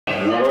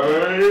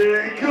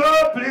Wake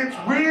up, it's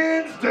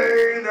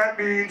Wednesday, that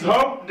means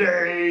hump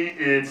day.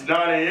 It's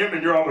 9 a.m.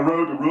 and you're on the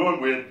road to ruin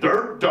with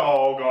Dawg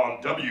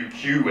on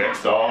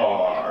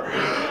WQXR.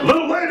 A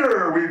little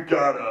later, we've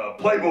got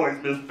Playboy's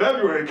Miss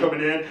February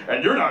coming in,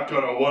 and you're not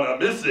gonna wanna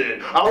miss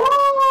it.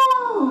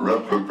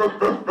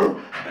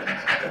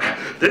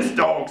 This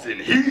dog's in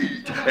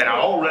heat, and I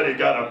already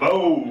got a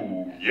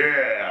bow,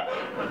 yeah.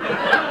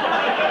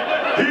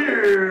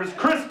 Here's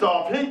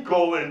Christoph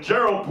Hinkle and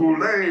Gerald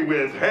Poulet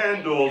with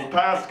Handel's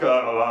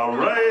Pascal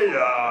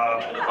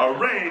Araya,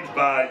 arranged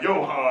by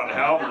Johann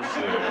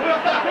Halverson.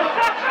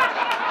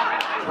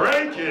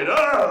 Crank it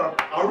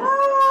up! Oh!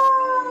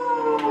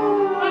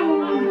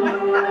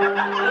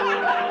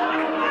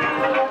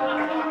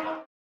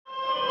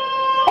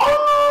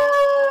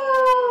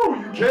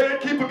 You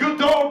can't keep a good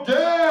dog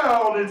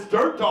down! It's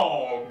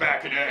Dawg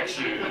back in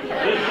action.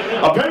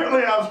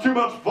 Apparently I was too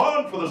much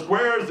fun for the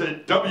squares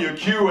at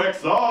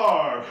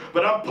WQXR,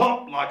 but I'm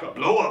pumped like a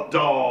blow-up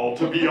doll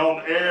to be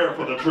on air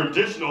for the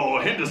traditional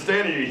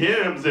Hindustani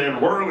hymns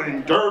and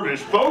whirling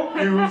dervish folk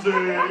music.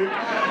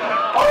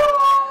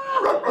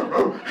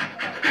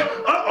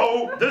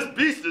 Uh-oh, this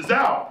beast is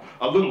out.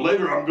 A little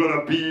later I'm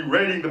gonna be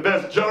rating the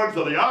best jugs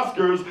of the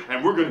Oscars,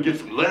 and we're gonna get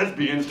some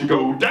lesbians to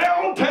go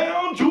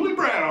downtown Julie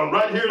Brown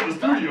right here in the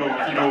studio,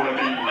 if you know what I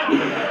mean.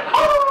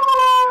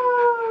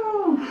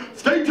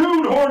 Stay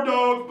tuned, horn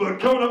dogs, but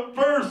coming up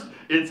first,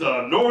 it's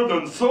a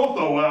Northern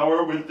Sotho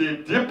hour with the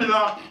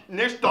Dipila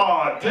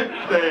Nishta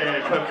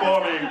Tipte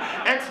performing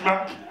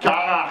Exma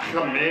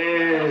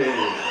Karachame.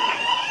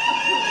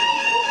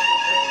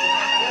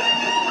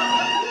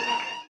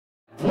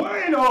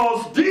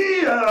 Buenos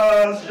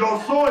dias,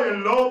 yo soy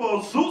el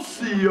lobo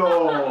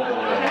sucio.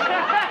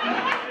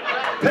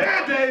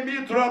 Pede mi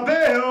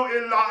trabajo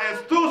en la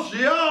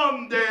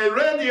estación de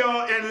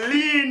radio en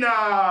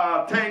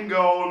línea.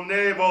 Tengo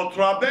nuevo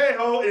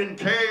trabajo en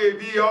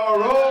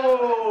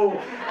KVRO,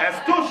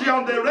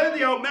 estación de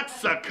radio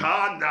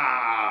mexicana.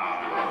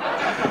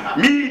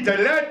 Mi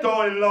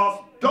deleito en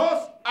las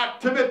dos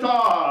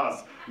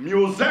actividades,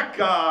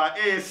 música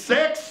y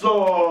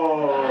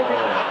sexo.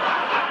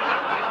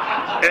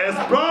 Es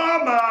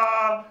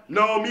broma,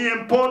 no me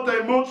importa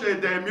mucho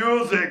de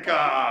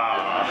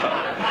música.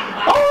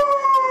 Oh!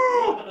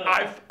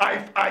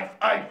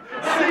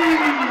 Sí.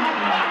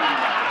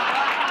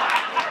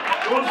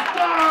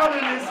 Gustavo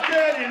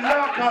en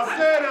la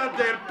casera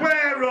del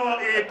pueblo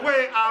y fue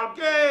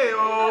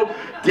algueo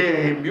de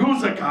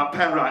música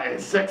para el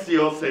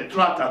sexo se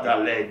trata de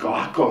la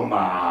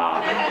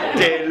guacoma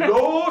de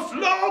los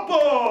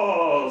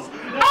lobos.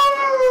 Oh!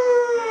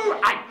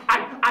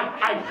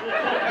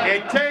 Y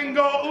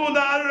tengo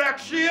una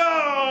erección.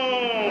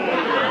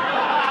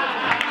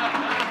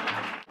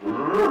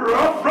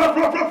 Rough,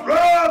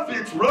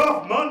 it's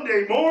rough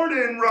Monday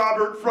morning,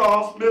 Robert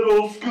Frost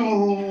Middle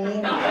School.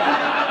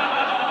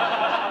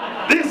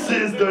 This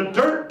is the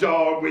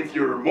Dawg with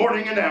your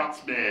morning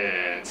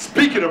announcement.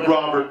 Speaking of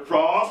Robert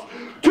Frost,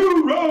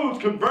 two roads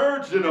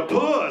converged in a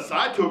puss.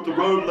 I took the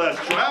road less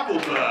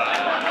traveled by.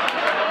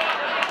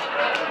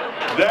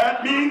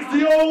 That means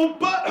the old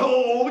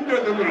butthole.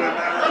 Yeah,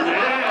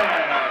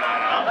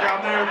 I'm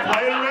down there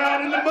playing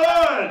around in the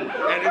mud,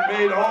 and it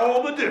made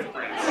all the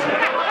difference.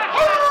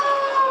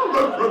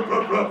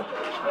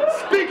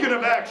 Speaking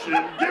of action,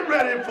 get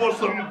ready for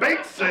some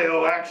bake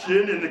sale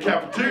action in the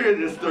cafeteria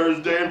this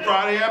Thursday and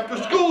Friday after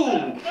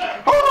school.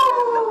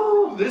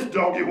 Oh, this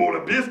doggy want a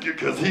biscuit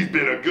because he's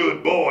been a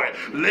good boy,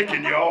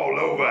 licking you all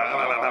over.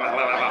 Yeah.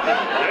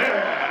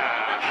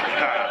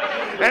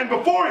 And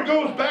before he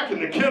goes back in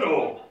the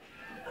kennel,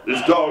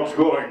 this dog's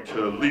going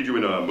to lead you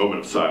in a moment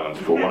of silence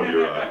for one of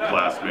your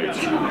classmates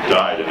who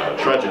died in a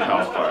tragic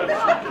house fire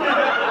this weekend.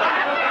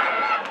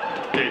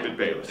 David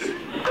Bayless.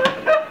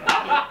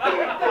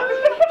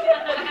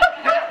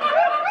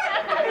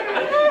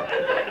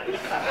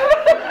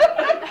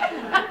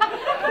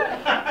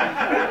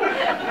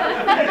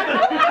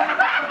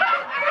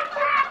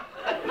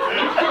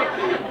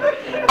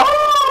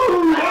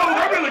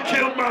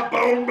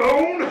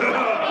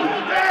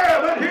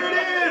 Yeah, but here it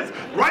is,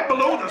 right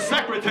below the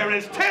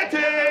secretary's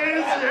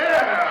titties,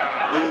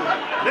 yeah.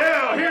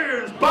 Now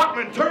here's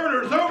Bachman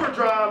Turner's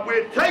Overdrive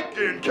with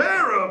Taking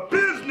Care of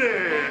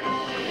Business.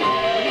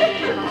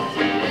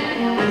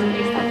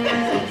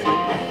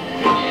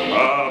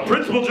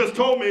 Principal just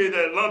told me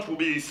that lunch will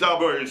be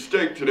Salisbury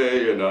steak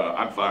today, and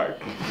I'm fired.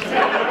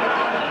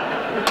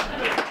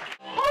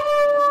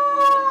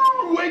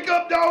 Wake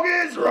up,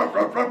 doggies! Ruff,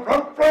 ruff, ruff,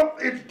 ruff, ruff.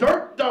 It's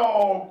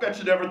Dawg. Bet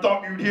you never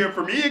thought you'd hear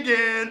from me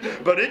again,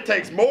 but it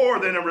takes more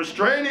than a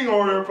restraining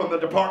order from the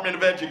Department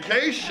of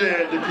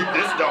Education to keep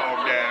this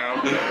dog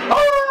down.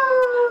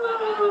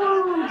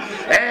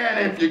 And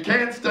if you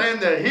can't stand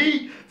the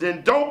heat,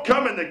 then don't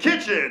come in the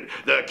kitchen.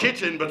 The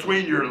kitchen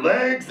between your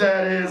legs,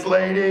 that is,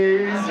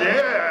 ladies.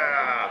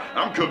 Yeah,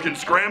 I'm cooking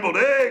scrambled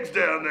eggs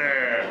down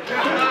there.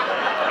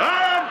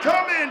 I'm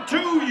coming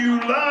to you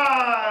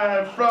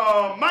live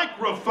from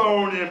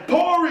Microphone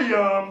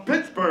Emporium,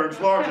 Pittsburgh's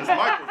largest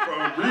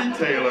microphone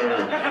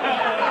retailer.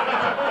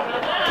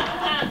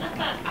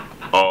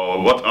 Oh,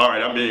 Oh, what? All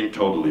right, I'm being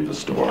told to leave the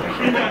store.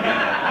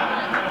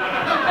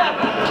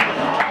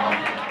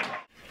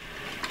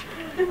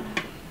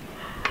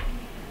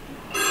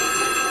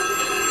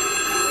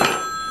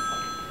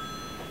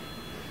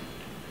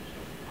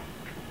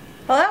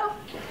 Hello?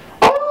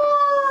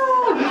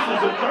 Oh, this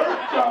is a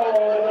dirt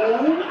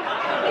dog.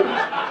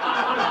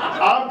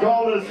 I'm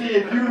calling to see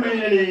if you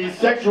need any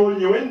sexual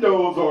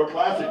innuendos or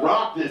classic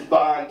rock this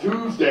fine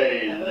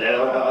Tuesday.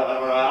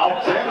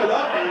 I'll jam it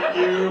up with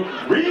you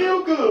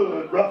real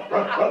good. Rough,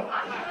 rough, rough.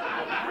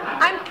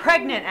 I'm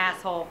pregnant,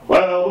 asshole.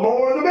 Well, the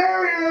more the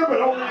merrier, but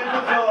only if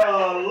it's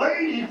a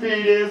lady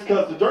fetus,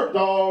 because the dirt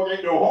dog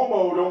ain't no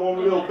homo, don't want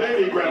a little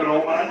baby grabbing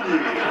on my knee.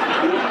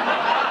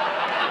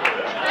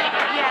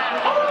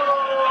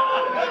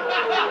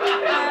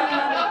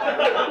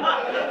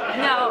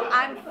 No,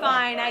 I'm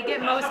fine. I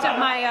get most of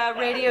my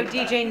radio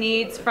DJ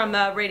needs from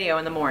the radio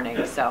in the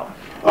morning, so.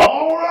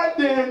 All right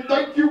then,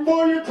 thank you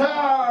for your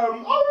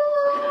time.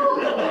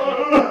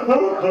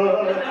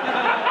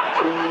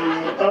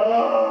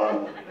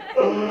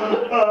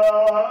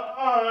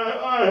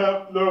 I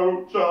have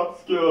no job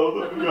skills.